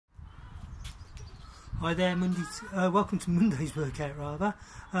Hi there, welcome to Monday's workout rather.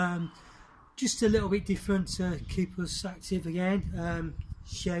 Just a little bit different to keep us active again.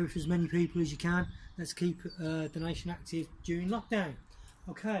 Share with as many people as you can. Let's keep the nation active during lockdown.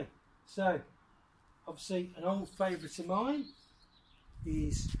 Okay, so obviously an old favourite of mine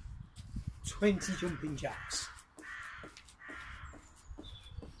is 20 jumping jacks.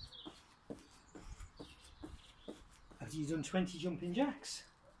 After you've done 20 jumping jacks,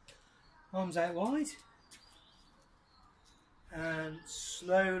 arms out wide, and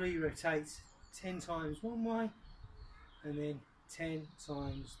slowly rotate 10 times one way and then 10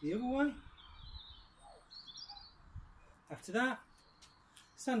 times the other way. After that,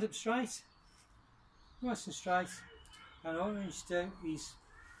 stand up straight, nice and straight, and all you need to do is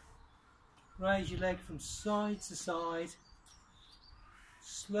raise your leg from side to side,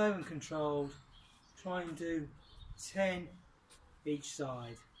 slow and controlled. Try and do 10 each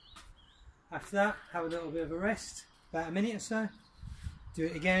side. After that, have a little bit of a rest, about a minute or so. Do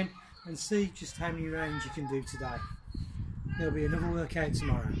it again and see just how many rounds you can do today. There'll be another workout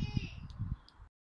tomorrow.